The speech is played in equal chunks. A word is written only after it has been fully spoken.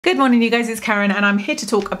Good morning you guys, it's Karen and I'm here to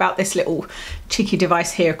talk about this little cheeky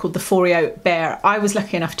device here called the Foreo Bear. I was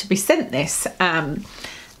lucky enough to be sent this.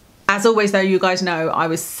 As always though, you guys know I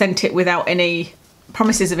was sent it without any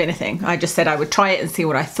promises of anything. I just said I would try it and see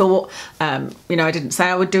what I thought. You know, I didn't say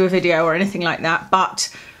I would do a video or anything like that,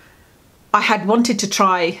 but I had wanted to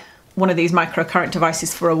try one of these microcurrent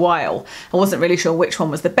devices for a while. I wasn't really sure which one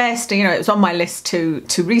was the best. You know, it was on my list to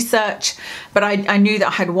research, but I knew that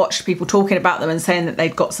I had watched people talking about them and saying that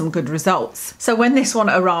they'd got some good results. So when this one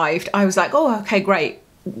arrived, I was like, oh, okay, great.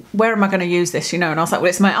 Where am I going to use this? You know, and I was like, well,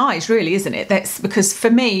 it's my eyes really, isn't it? That's because for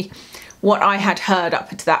me, what I had heard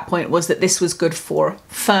up to that point was that this was good for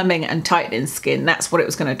firming and tightening skin. That's what it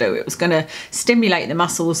was going to do. It was going to stimulate the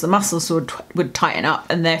muscles would tighten up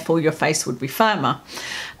and therefore your face would be firmer.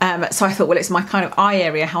 So I thought, well, it's my kind of eye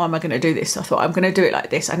area. How am I going to do this? So I thought I'm going to do it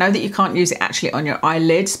like this. I know that you can't use it actually on your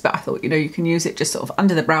eyelids, but I thought, you know, you can use it just sort of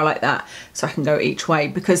under the brow like that. So I can go each way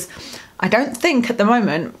because I don't think at the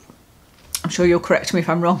moment, I'm sure you'll correct me if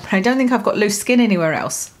I'm wrong, but I don't think I've got loose skin anywhere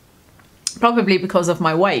else. Probably because of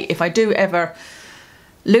my weight. If I do ever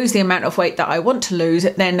lose the amount of weight that I want to lose,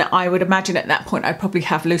 then I would imagine at that point I'd probably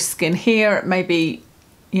have loose skin here, maybe,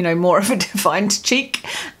 you know, more of a defined cheek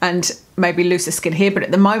and maybe looser skin here. But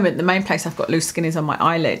at the moment, the main place I've got loose skin is on my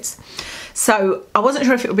eyelids. So I wasn't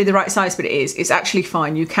sure if it would be the right size, but it is. It's actually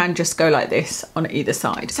fine. You can just go like this on either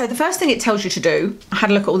side. So the first thing it tells you to do, I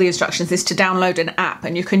had a look at all the instructions, is to download an app,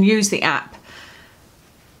 and you can use the app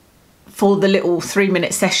for the little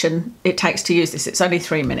 3-minute session it takes to use this. It's only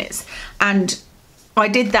 3 minutes. And I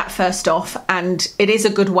did that first off, and it is a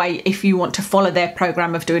good way if you want to follow their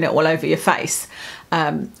program of doing it all over your face.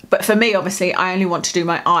 But for me, obviously, I only want to do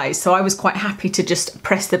my eyes. So I was quite happy to just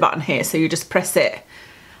press the button here. So you just press it.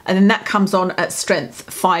 And then that comes on at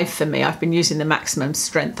strength 5 for me. I've been using the maximum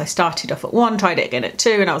strength. I started off at 1, tried it again at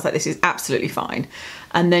 2, and I was like, this is absolutely fine.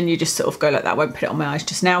 And then you just sort of go like that. I won't put it on my eyes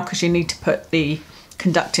just now because you need to put the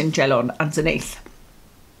conducting gel on underneath.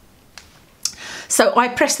 So I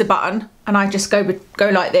press the button and I just go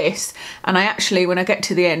like this, and I actually, when I get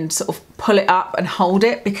to the end, sort of pull it up and hold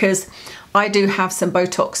it because I do have some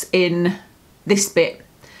Botox in this bit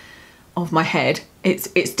of my head. It's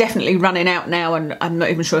definitely running out now, and I'm not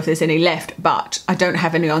even sure if there's any left, but I don't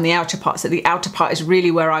have any on the outer part. So the outer part is really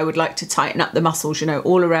where I would like to tighten up the muscles, you know,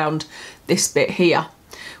 all around this bit here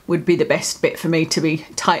would be the best bit for me to be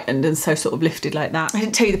tightened and so sort of lifted like that. I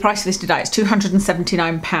didn't tell you the price of this today. It's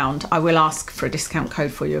 £279. I will ask for a discount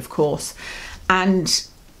code for you, of course. And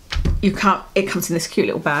it comes in this cute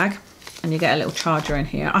little bag, and you get a little charger in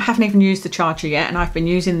here. I haven't even used the charger yet, and I've been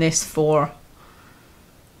using this for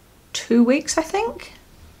 2 weeks, I think.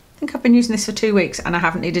 I've been using this for 2 weeks and I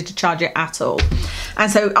haven't needed to charge it at all.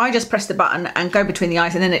 And so I just press the button and go between the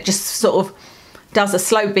eyes, and then it just sort of does a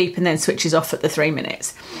slow beep and then switches off at the 3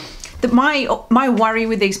 minutes. My worry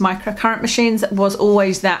with these microcurrent machines was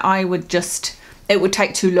always that it would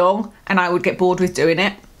take too long and I would get bored with doing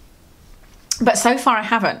it. But so far I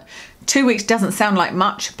haven't. 2 weeks doesn't sound like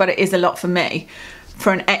much, but it is a lot for me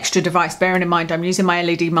for an extra device. Bearing in mind I'm using my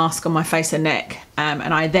LED mask on my face and neck,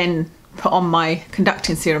 and I then put on my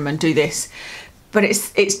conducting serum and do this. But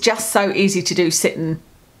it's just so easy to do sitting,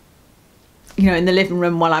 you know, in the living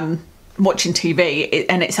room while I'm watching TV,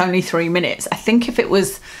 and it's only 3 minutes. I think if it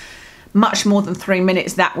was much more than 3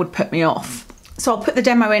 minutes, that would put me off. So I'll put the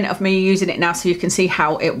demo in of me using it now so you can see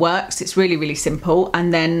how it works. It's really, really simple,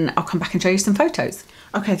 and then I'll come back and show you some photos.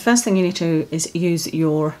 Okay, the first thing you need to do is use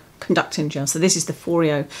your conducting gel. So this is the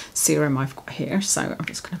Foreo serum I've got here. So I'm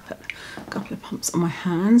just going to put a couple of pumps on my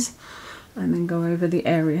hands and then go over the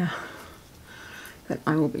area that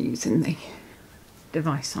I will be using the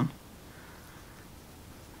device on.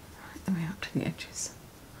 The way up to the edges.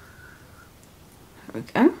 There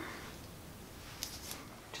we go.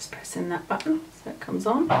 Just press in that button so it comes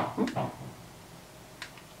on. Oh,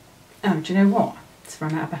 do you know what? It's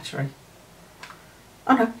run out of battery.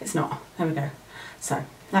 Oh no, it's not. There we go. So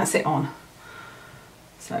that's it on.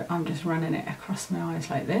 So I'm just running it across my eyes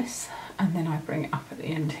like this, and then I bring it up at the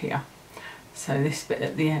end here. So this bit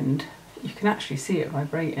at the end, you can actually see it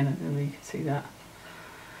vibrating. I don't know if you can see that.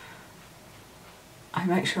 I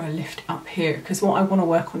make sure I lift up here because what I want to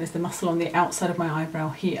work on is the muscle on the outside of my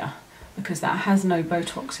eyebrow here, because that has no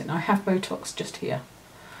Botox in. I have Botox just here.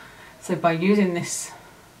 So by using this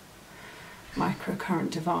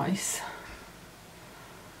microcurrent device,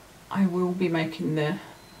 I will be making the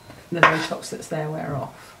Botox that's there wear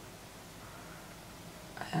off.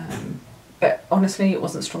 But honestly, it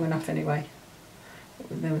wasn't strong enough anyway.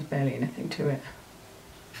 There was barely anything to it.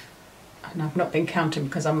 And I've not been counting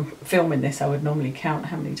because I'm filming this. I would normally count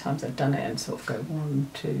how many times I've done it and sort of go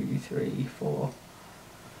 1, 2, 3, 4,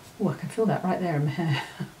 Oh, I can feel that right there in my hair.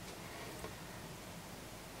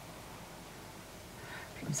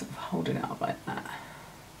 I'm sort of holding it up like that.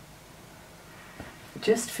 It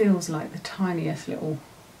just feels like the tiniest little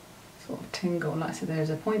sort of tingle. Like, so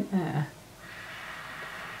there's a point there.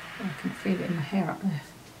 I can feel it in my hair up there.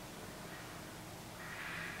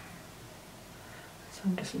 So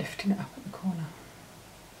I'm just lifting it up at the corner.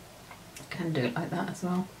 I can do it like that as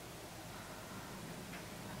well.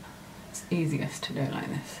 It's easiest to do it like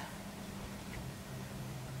this.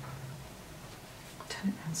 Turn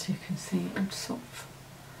it around so you can see it would sort of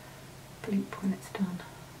bleep when it's done.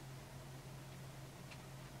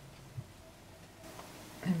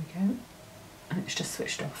 There we go. And it's just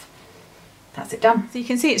switched off. That's it done. So you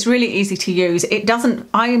can see it's really easy to use. It doesn't,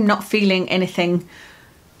 I am not feeling anything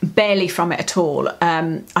barely from it at all.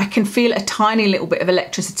 I can feel a tiny little bit of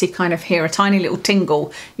electricity kind of here, a tiny little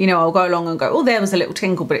tingle. You know, I'll go along and go, oh, there was a little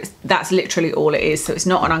tingle, but that's literally all it is. So it's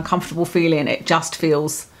not an uncomfortable feeling. It just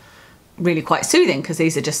feels really quite soothing because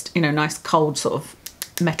these are just, you know, nice cold sort of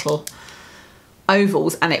metal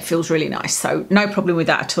ovals, and it feels really nice. So no problem with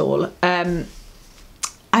that at all.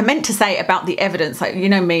 I meant to say about the evidence, like, you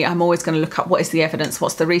know me, I'm always going to look up what is the evidence,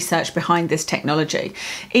 what's the research behind this technology.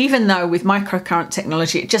 Even though with microcurrent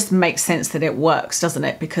technology, it just makes sense that it works, doesn't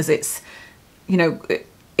it? Because it's, you know,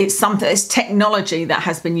 it's something, it's technology that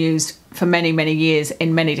has been used for many, many years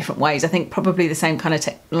in many different ways. I think probably the same kind of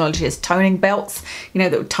technology as toning belts, you know,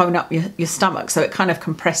 that would tone up your stomach. So it kind of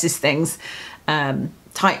compresses things,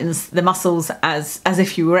 tightens the muscles as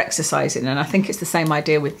if you were exercising, and I think it's the same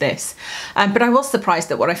idea with this. But I was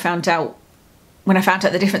surprised at what I found out when I found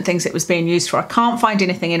out the different things it was being used for. I can't find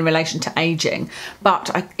anything in relation to aging, but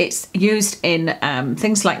it's used in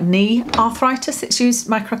things like knee arthritis. It's used,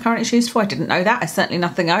 microcurrent is used for. I didn't know that. It's certainly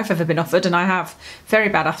nothing I've ever been offered, and I have very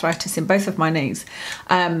bad arthritis in both of my knees.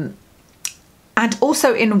 And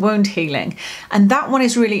also in wound healing. And that one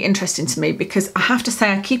is really interesting to me because I have to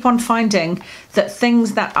say I keep on finding that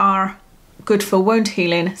things that are good for wound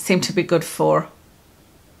healing seem to be good for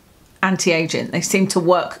anti-aging. They seem to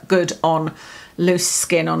work good on loose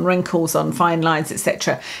skin, on wrinkles, on fine lines,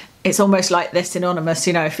 etc. It's almost like they're synonymous,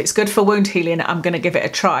 you know, if it's good for wound healing, I'm going to give it a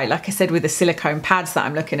try. Like I said, with the silicone pads that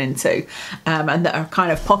I'm looking into and that are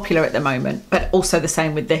kind of popular at the moment, but also the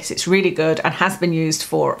same with this. It's really good and has been used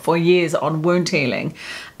for years on wound healing.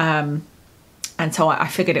 And so I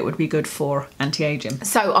figured it would be good for anti-aging.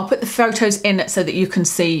 So I'll put the photos in so that you can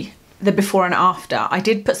see the before and after. I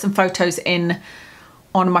did put some photos in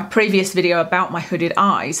on my previous video about my hooded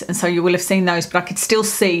eyes, and so you will have seen those, but I could still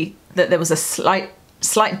see that there was a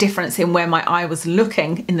slight difference in where my eye was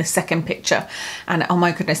looking in the second picture. And oh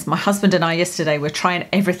my goodness, my husband and I yesterday were trying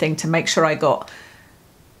everything to make sure I got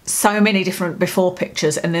so many different before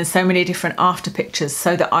pictures and then so many different after pictures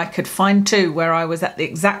so that I could find two where I was at the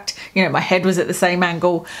exact, you know, my head was at the same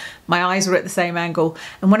angle, my eyes were at the same angle.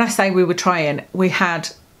 And when I say we were trying, my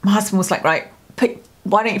husband was like, right,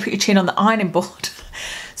 why don't you put your chin on the ironing board?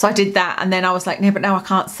 So I did that, and then I was like, no, but now I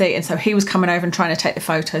can't see. And so he was coming over and trying to take the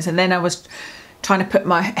photos, and then I was trying to put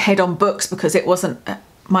my head on books because it wasn't,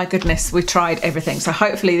 my goodness, we tried everything. So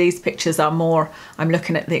hopefully these pictures are more, I'm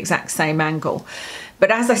looking at the exact same angle. But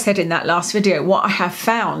as I said in that last video, what I have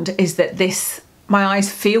found is that my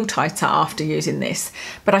eyes feel tighter after using this,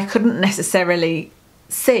 but I couldn't necessarily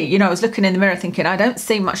see, you know, I was looking in the mirror thinking, I don't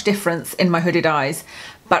see much difference in my hooded eyes,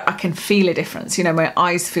 but I can feel a difference, you know, my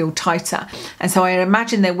eyes feel tighter. And so I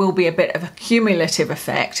imagine there will be a bit of a cumulative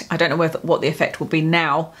effect. I don't know what the effect will be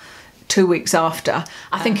now, 2 weeks after.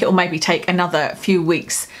 I think it will maybe take another few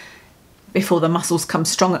weeks before the muscles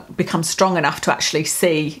become strong enough to actually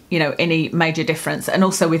see, you know, any major difference. And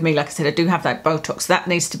also with me, like I said, I do have that Botox. That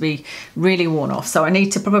needs to be really worn off. So I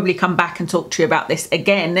need to probably come back and talk to you about this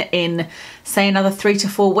again in, say, another 3 to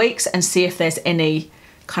 4 weeks and see if there's any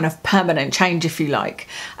kind of permanent change, if you like.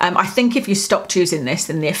 I think if you stopped using this,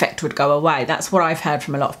 then the effect would go away. That's what I've heard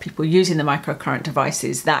from a lot of people using the microcurrent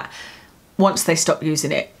devices, that once they stop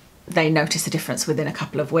using it, they notice a difference within a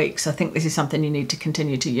couple of weeks. I think this is something you need to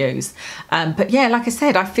continue to use. But yeah, like I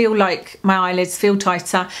said, I feel like my eyelids feel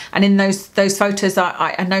tighter, and in those photos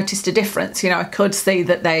I noticed a difference. You know, I could see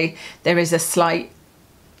that there is a slight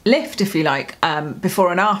lift, if you like, before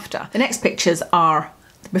and after. The next pictures are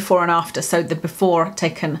the before and after, so the before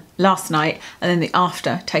taken last night and then the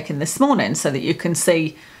after taken this morning, so that you can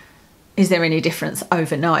see, is there any difference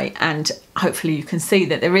overnight? And hopefully you can see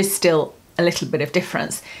that there is still a little bit of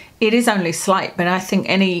difference. It is only slight, but I think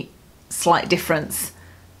any slight difference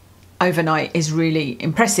overnight is really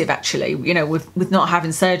impressive, actually. You know, with not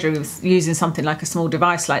having surgery, with using something like a small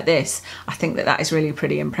device like this, I think that is really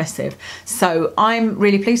pretty impressive. So I'm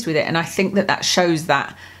really pleased with it, and I think that shows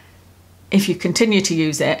that if you continue to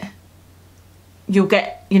use it, you'll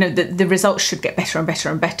get, you know, the results should get better and better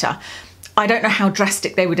and better. I don't know how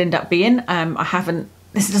drastic they would end up being.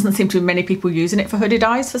 This doesn't seem to be many people using it for hooded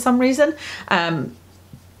eyes for some reason.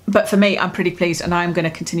 But for me, I'm pretty pleased, and I'm going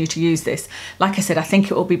to continue to use this. Like I said, I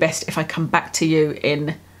think it will be best if I come back to you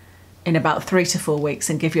in about 3 to 4 weeks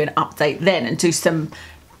and give you an update then, and do some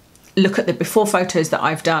look at the before photos that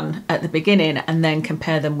I've done at the beginning and then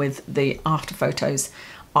compare them with the after photos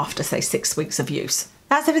after, say, 6 weeks of use.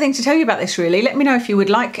 That's everything to tell you about this, really. Let me know if you would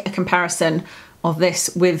like a comparison of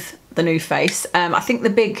this with the NuFace. I think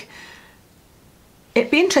it'd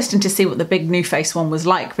be interesting to see what the big NuFace one was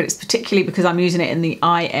like, but it's particularly because I'm using it in the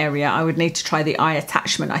eye area. I would need to try the eye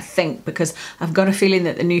attachment, I think, because I've got a feeling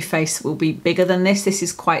that the NuFace will be bigger than this. This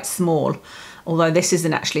is quite small, although this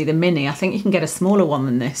isn't actually the mini. I think you can get a smaller one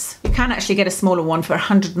than this. You can actually get a smaller one for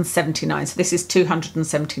 179, so this is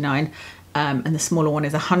 279. And the smaller one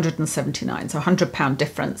is 179, so £100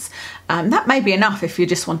 difference. That may be enough if you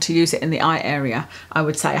just want to use it in the eye area. I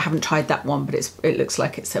would say I haven't tried that one, but it looks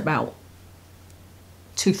like it's about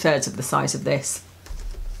 2/3 of the size of this.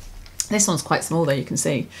 This one's quite small though, you can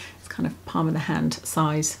see. It's kind of palm of the hand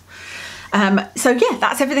size. So yeah,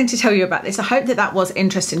 that's everything to tell you about this. I hope that that was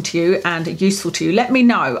interesting to you and useful to you. Let me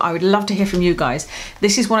know. I would love to hear from you guys.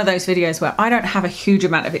 This is one of those videos where I don't have a huge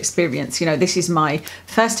amount of experience. You know, this is my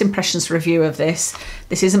first impressions review of this.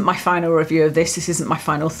 This isn't my final review of this. This isn't my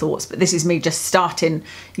final thoughts, but this is me just starting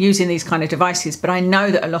using these kind of devices. But I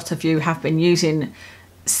know that a lot of you have been using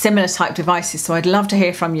similar type devices, so I'd love to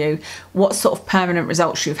hear from you what sort of permanent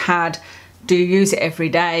results you've had. Do you use it every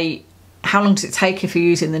day? How long does it take if you're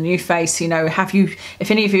using the NuFace? You know,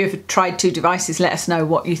 if any of you have tried 2 devices, let us know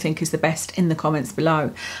what you think is the best in the comments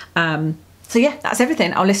below. So yeah, that's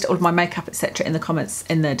everything. I'll list all of my makeup, etc. in the comments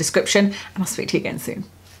in the description, and I'll speak to you again soon.